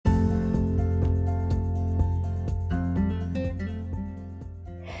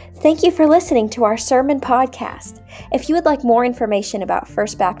Thank you for listening to our sermon podcast. If you would like more information about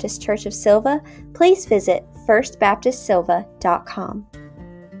First Baptist Church of Sylva, please visit firstbaptistsylva.com.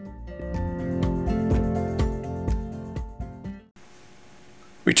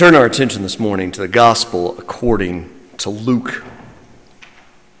 We turn our attention this morning to the Gospel according to Luke.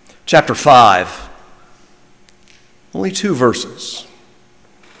 Chapter 5, only 2 verses,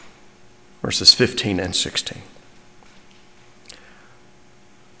 verses 15 and 16.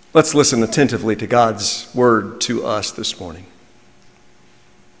 Let's listen attentively to God's word to us this morning.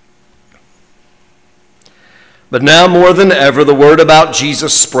 But now more than ever, the word about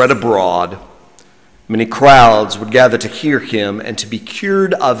Jesus spread abroad. Many crowds would gather to hear him and to be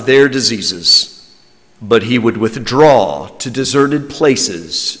cured of their diseases, but he would withdraw to deserted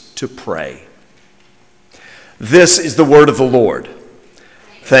places to pray. This is the word of the Lord.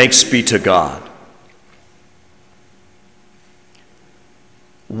 Thanks be to God.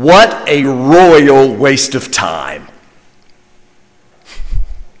 What a royal waste of time.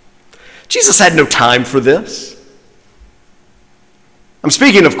 Jesus had no time for this. I'm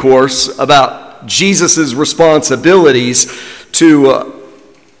speaking, of course, about Jesus' responsibilities to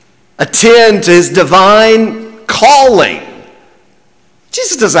attend to his divine calling.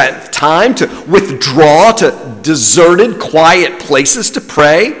 Jesus doesn't have time to withdraw to deserted, quiet places to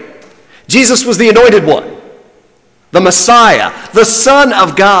pray. Jesus was the anointed one, the Messiah, the Son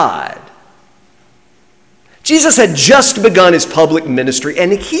of God. Jesus had just begun his public ministry,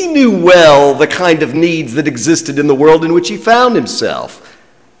 and he knew well the kind of needs that existed in the world in which he found himself.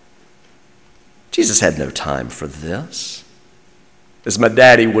 Jesus had no time for this. As my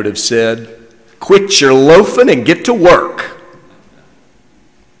daddy would have said, quit your loafing and get to work.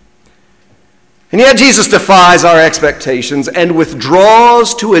 And yet Jesus defies our expectations and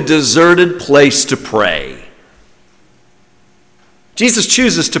withdraws to a deserted place to pray. Jesus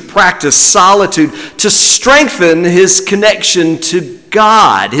chooses to practice solitude to strengthen his connection to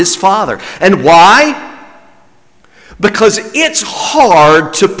God, his Father. And why? Because it's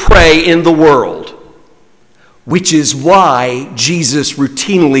hard to pray in the world, which is why Jesus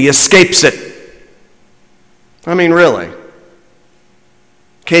routinely escapes it. I mean, really.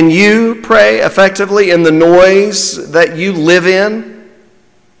 Can you pray effectively in the noise that you live in?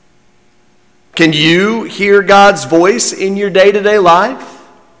 Can you hear God's voice in your day-to-day life?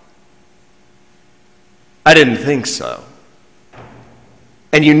 I didn't think so.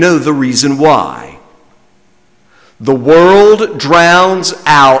 And you know the reason why. The world drowns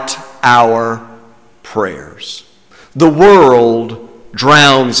out our prayers. The world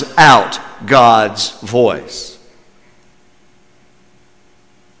drowns out God's voice.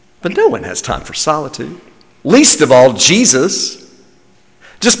 But no one has time for solitude. Least of all, Jesus.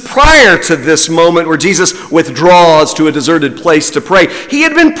 Just prior to this moment where Jesus withdraws to a deserted place to pray, he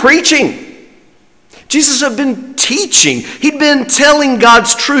had been preaching. Jesus had been teaching. He'd been telling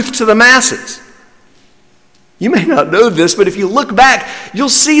God's truth to the masses. You may not know this, but if you look back, you'll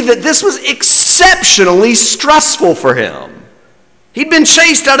see that this was exceptionally stressful for him. He'd been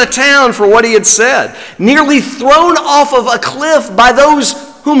chased out of town for what he had said, nearly thrown off of a cliff by those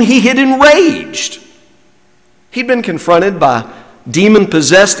whom he had enraged. He'd been confronted by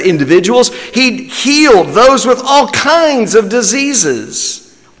demon-possessed individuals. He'd healed those with all kinds of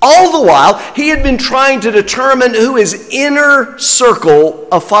diseases. All the while, he had been trying to determine who his inner circle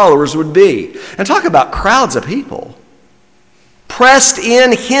of followers would be. And talk about crowds of people. Pressed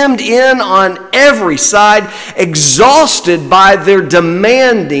in, hemmed in on every side, exhausted by their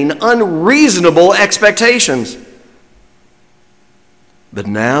demanding, unreasonable expectations. But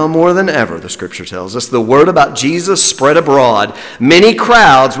now more than ever, the scripture tells us, the word about Jesus spread abroad. Many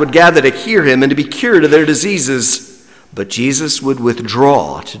crowds would gather to hear him and to be cured of their diseases. But Jesus would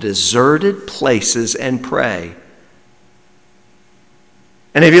withdraw to deserted places and pray.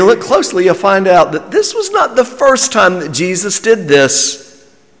 And if you look closely, you'll find out that this was not the first time that Jesus did this.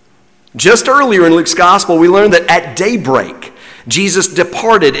 Just earlier in Luke's gospel, we learned that at daybreak, Jesus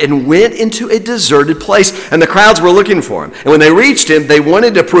departed and went into a deserted place, and the crowds were looking for him. And when they reached him, they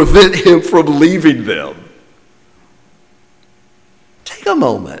wanted to prevent him from leaving them. Take a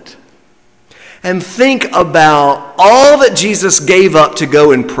moment and think about all that Jesus gave up to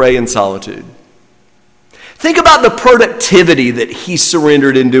go and pray in solitude. Think about the productivity that he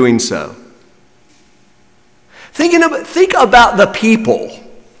surrendered in doing so. Think about the people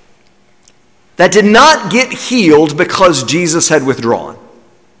that did not get healed because Jesus had withdrawn.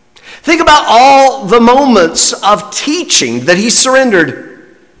 Think about all the moments of teaching that he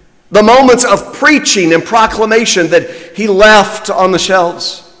surrendered, the moments of preaching and proclamation that he left on the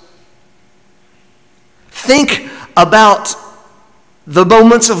shelves. Think about the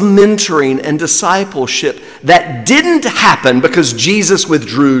moments of mentoring and discipleship that didn't happen because Jesus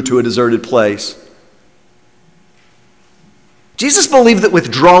withdrew to a deserted place. Jesus believed that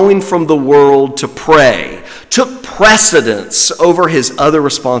withdrawing from the world to pray took precedence over his other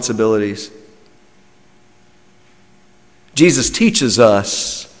responsibilities. Jesus teaches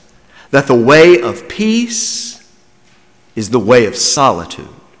us that the way of peace is the way of solitude.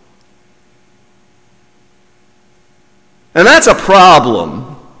 And that's a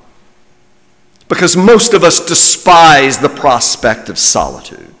problem because most of us despise the prospect of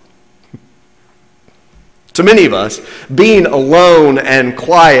solitude. To many of us, being alone and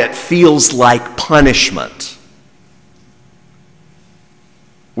quiet feels like punishment.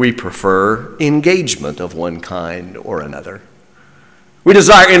 We prefer engagement of one kind or another. We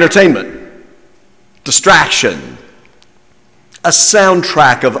desire entertainment, distraction, a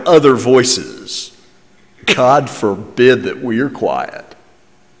soundtrack of other voices. God forbid that we are quiet.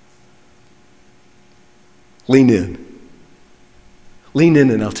 Lean in. Lean in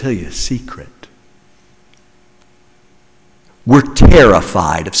and I'll tell you a secret. We're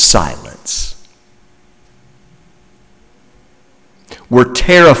terrified of silence. We're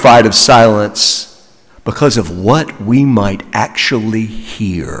terrified of silence because of what we might actually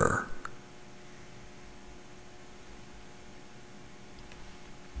hear.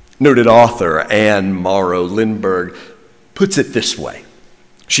 Noted author Anne Morrow Lindbergh puts it this way.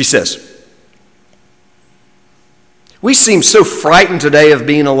 She says, "We seem so frightened today of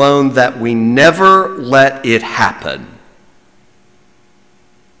being alone that we never let it happen.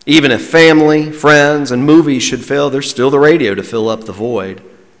 Even if family, friends, and movies should fail, there's still the radio to fill up the void.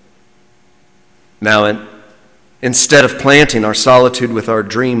 Now, instead of planting our solitude with our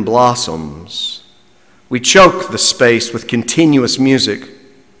dream blossoms, we choke the space with continuous music,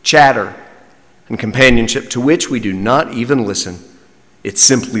 chatter, and companionship to which we do not even listen. It's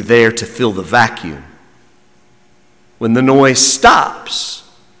simply there to fill the vacuum. When the noise stops,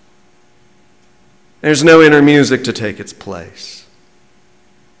 there's no inner music to take its place."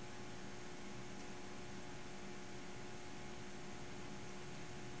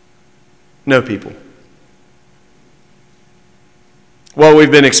 No, people. What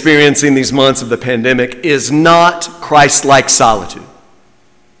we've been experiencing these months of the pandemic is not Christ-like solitude.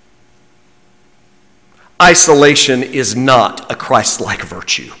 Isolation is not a Christ-like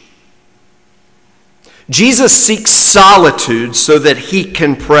virtue. Jesus seeks solitude so that he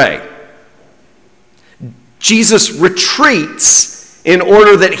can pray. Jesus retreats in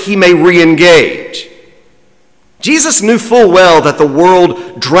order that he may re-engage. Jesus knew full well that the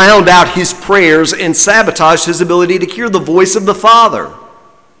world drowned out his prayers and sabotaged his ability to hear the voice of the Father.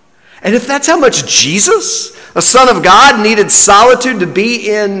 And if that's how much Jesus, a Son of God, needed solitude to be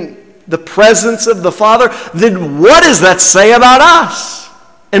in the presence of the Father, then what does that say about us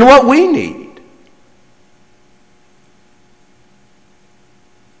and what we need?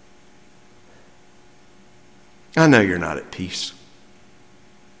 I know you're not at peace.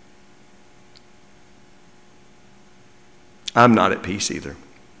 I'm not at peace either.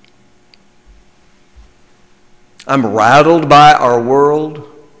 I'm rattled by our world,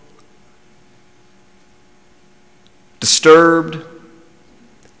 disturbed,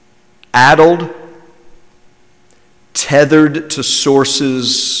 addled, tethered to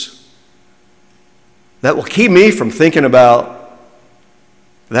sources that will keep me from thinking about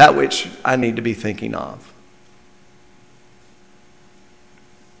that which I need to be thinking of.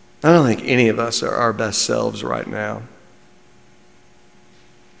 I don't think any of us are our best selves right now.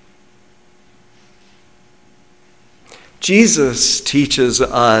 Jesus teaches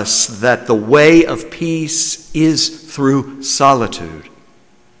us that the way of peace is through solitude,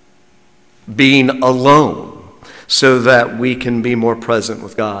 being alone so that we can be more present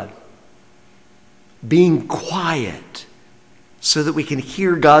with God, being quiet so that we can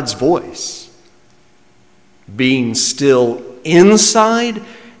hear God's voice, being still inside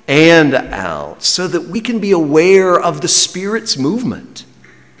and out so that we can be aware of the Spirit's movement,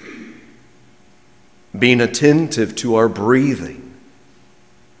 being attentive to our breathing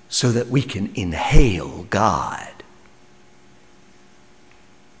so that we can inhale God.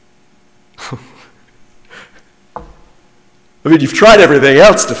 I mean, you've tried everything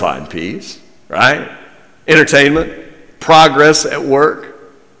else to find peace, right? Entertainment, progress at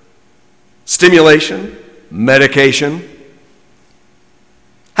work, stimulation, medication.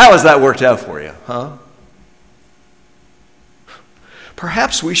 How has that worked out for you, huh?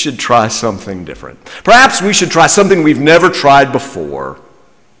 Perhaps we should try something different. Perhaps we should try something we've never tried before.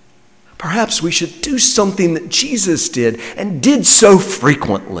 Perhaps we should do something that Jesus did and did so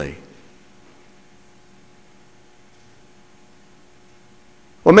frequently.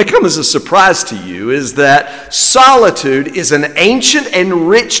 what may come as a surprise to you is that solitude is an ancient and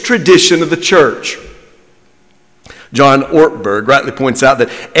rich tradition of the church. John Ortberg rightly points out that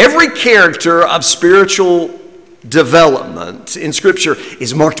every character of spiritual development in Scripture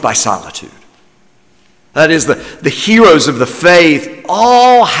is marked by solitude. That is, the heroes of the faith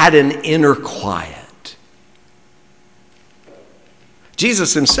all had an inner quiet.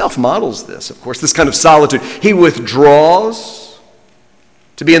 Jesus himself models this, of course, this kind of solitude. He withdraws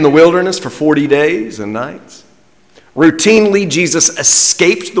to be in the wilderness for 40 days and nights. Routinely, Jesus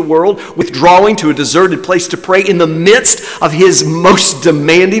escaped the world, withdrawing to a deserted place to pray in the midst of his most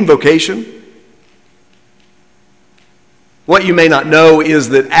demanding vocation. What you may not know is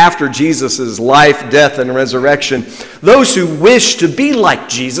that after Jesus' life, death, and resurrection, those who wish to be like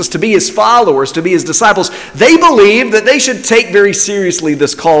Jesus, to be his followers, to be his disciples, they believed that they should take very seriously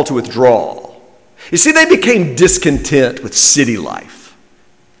this call to withdraw. You see, they became discontent with city life.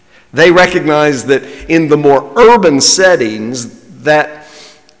 They recognized that in the more urban settings that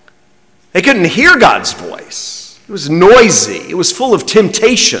they couldn't hear God's voice. It was noisy. It was full of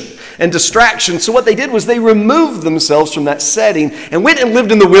temptation and distraction. So what they did was they removed themselves from that setting and went and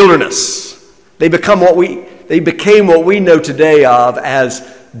lived in the wilderness. They became what we know today of as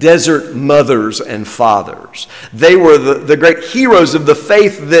desert mothers and fathers. They were the great heroes of the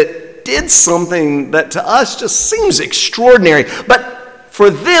faith that did something that to us just seems extraordinary, but for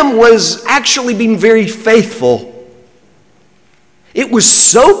them was actually being very faithful. It was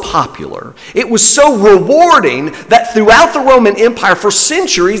so popular, it was so rewarding that throughout the Roman Empire for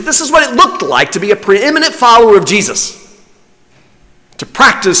centuries, this is what it looked like to be a preeminent follower of Jesus. To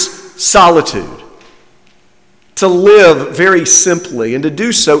practice solitude, to live very simply, and to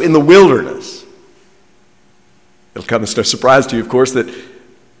do so in the wilderness. It'll come as no surprise to you, of course, that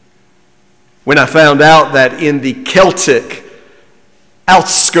when I found out that in the Celtic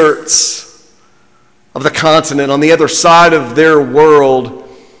outskirts of the continent, on the other side of their world,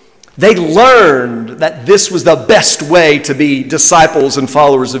 they learned that this was the best way to be disciples and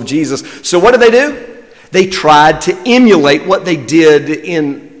followers of Jesus. So what did they do? They tried to emulate what they did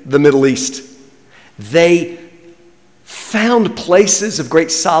in the Middle East. They found places of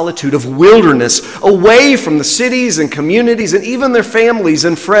great solitude, of wilderness, away from the cities and communities and even their families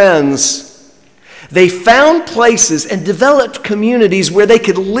and friends. They found places and developed communities where they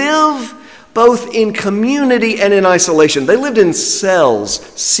could live both in community and in isolation. They lived in cells,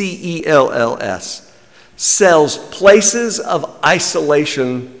 C-E-L-L-S, cells, places of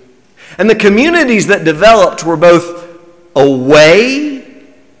isolation. And the communities that developed were both away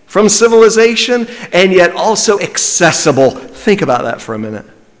from civilization and yet also accessible. Think about that for a minute.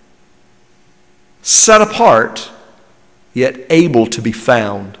 Set apart, yet able to be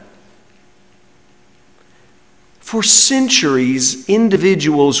found. For centuries,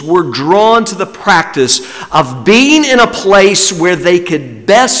 individuals were drawn to the practice of being in a place where they could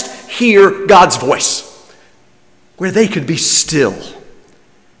best hear God's voice, where they could be still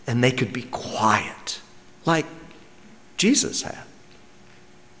and they could be quiet, like Jesus had.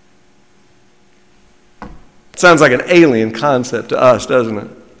 Sounds like an alien concept to us, doesn't it?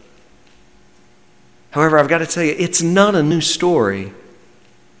 However, I've got to tell you, it's not a new story.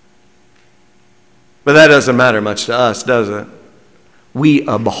 But that doesn't matter much to us, does it? We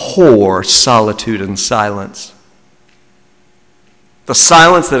abhor solitude and silence. The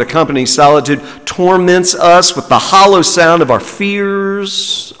silence that accompanies solitude torments us with the hollow sound of our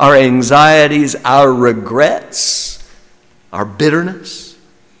fears, our anxieties, our regrets, our bitterness.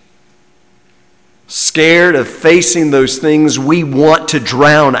 Scared of facing those things we want to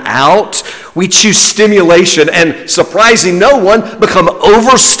drown out, we choose stimulation and, surprising no one, become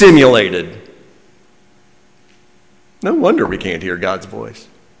overstimulated. No wonder we can't hear God's voice.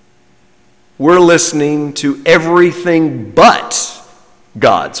 We're listening to everything but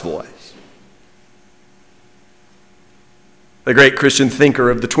God's voice. The great Christian thinker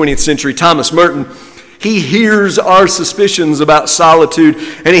of the 20th century, Thomas Merton, he hears our suspicions about solitude,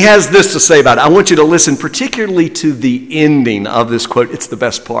 and he has this to say about it. I want you to listen particularly to the ending of this quote. It's the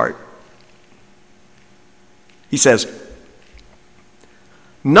best part. He says,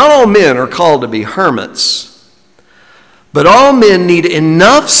 "Not all men are called to be hermits, but all men need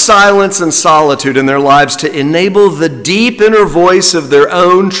enough silence and solitude in their lives to enable the deep inner voice of their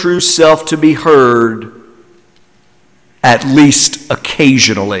own true self to be heard, at least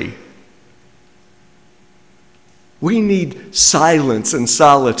occasionally." We need silence and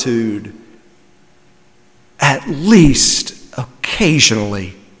solitude, at least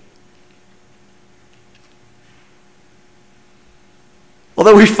occasionally.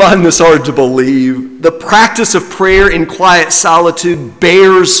 Although we find this hard to believe, the practice of prayer in quiet solitude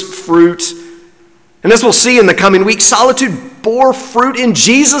bears fruit. And as we'll see in the coming weeks, solitude bore fruit in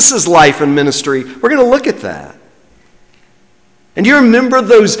Jesus' life and ministry. We're going to look at that. And you remember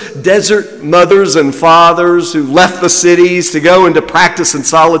those desert mothers and fathers who left the cities to go and to practice in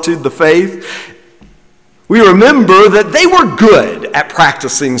solitude the faith? We remember that they were good at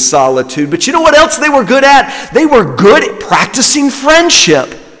practicing solitude. But you know what else they were good at? They were good at practicing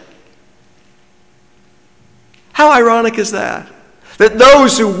friendship. How ironic is that? That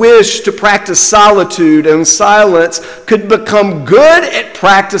those who wish to practice solitude and silence could become good at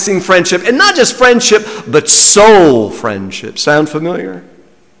practicing friendship. And not just friendship, but soul friendship. Sound familiar?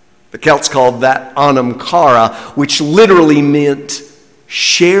 The Celts called that anamcara, which literally meant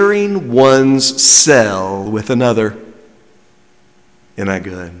sharing one's cell with another. Isn't that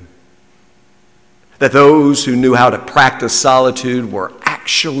good? That those who knew how to practice solitude were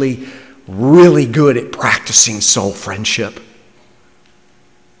actually really good at practicing soul friendship.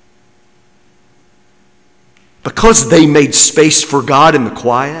 Because they made space for God in the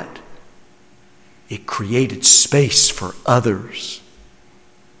quiet, it created space for others.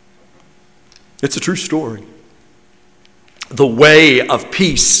 It's a true story. The way of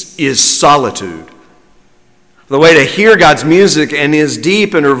peace is solitude. The way to hear God's music and His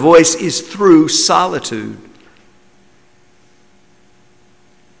deep inner voice is through solitude.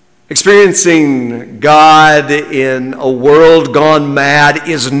 Experiencing God in a world gone mad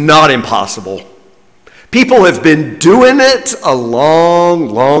is not impossible. People have been doing it a long,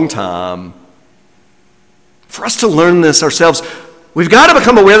 long time. For us to learn this ourselves, we've got to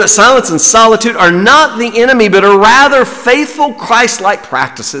become aware that silence and solitude are not the enemy, but are rather faithful Christ-like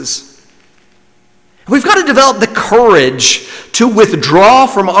practices. We've got to develop the courage to withdraw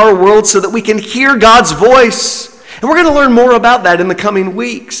from our world so that we can hear God's voice. And we're going to learn more about that in the coming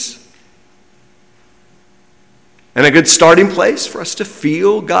weeks. And a good starting place for us to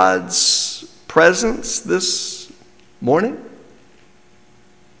feel God's presence this morning?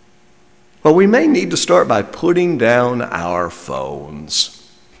 Well, we may need to start by putting down our phones.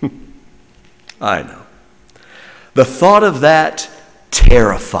 I know. The thought of that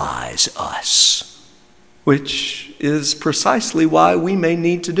terrifies us, which is precisely why we may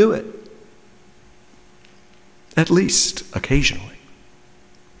need to do it, at least occasionally.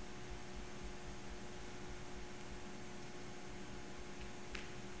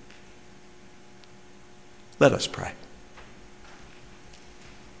 Let us pray.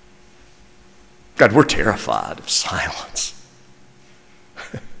 God, we're terrified of silence.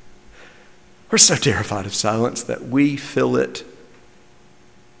 We're so terrified of silence that we fill it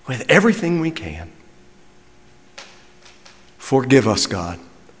with everything we can. Forgive us, God,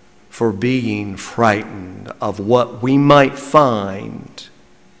 for being frightened of what we might find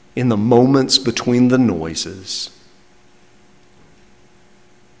in the moments between the noises.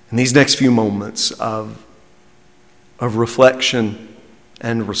 In these next few moments of reflection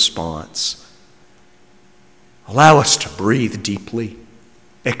and response, allow us to breathe deeply,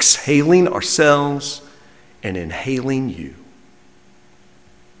 exhaling ourselves and inhaling you.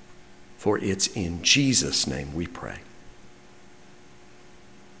 For it's in Jesus' name we pray.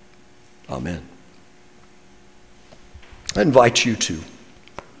 Amen. I invite you to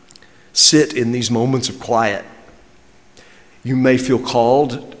sit in these moments of quiet. You may feel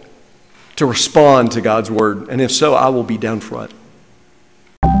called to respond to God's word, and if so, I will be down front.